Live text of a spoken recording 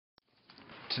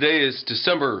Today is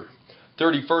December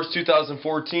 31st,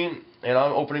 2014, and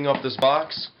I'm opening up this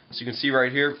box. As you can see right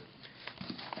here,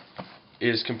 it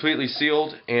is completely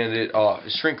sealed and it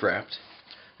is shrink wrapped.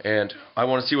 And I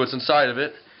want to see what's inside of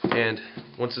it. And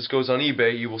once this goes on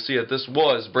eBay, you will see that this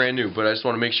was brand new, but I just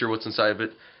want to make sure what's inside of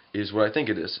it is what I think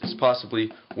it is. It's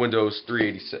possibly Windows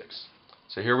 386.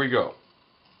 So here we go.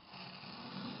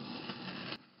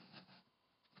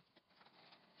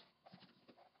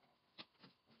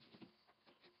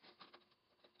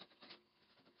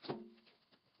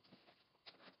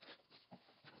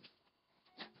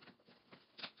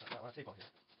 Got a lot of tape on here.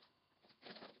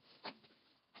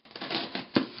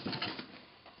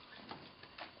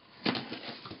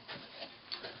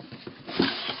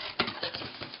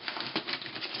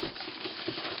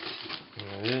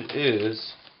 It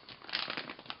is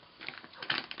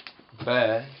a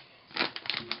bag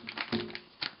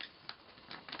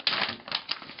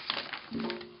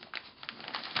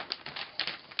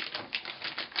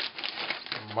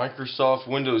Microsoft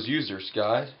Windows User's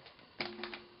Guide,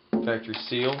 factory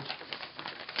sealed.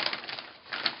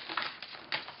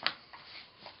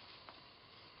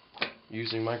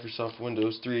 Using Microsoft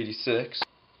Windows 386,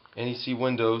 NEC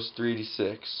Windows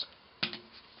 386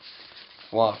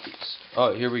 floppies.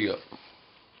 Oh, here we go.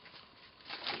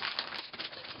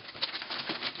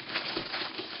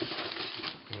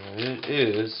 And it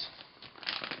is,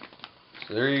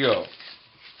 so there you go.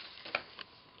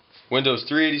 Windows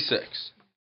 386.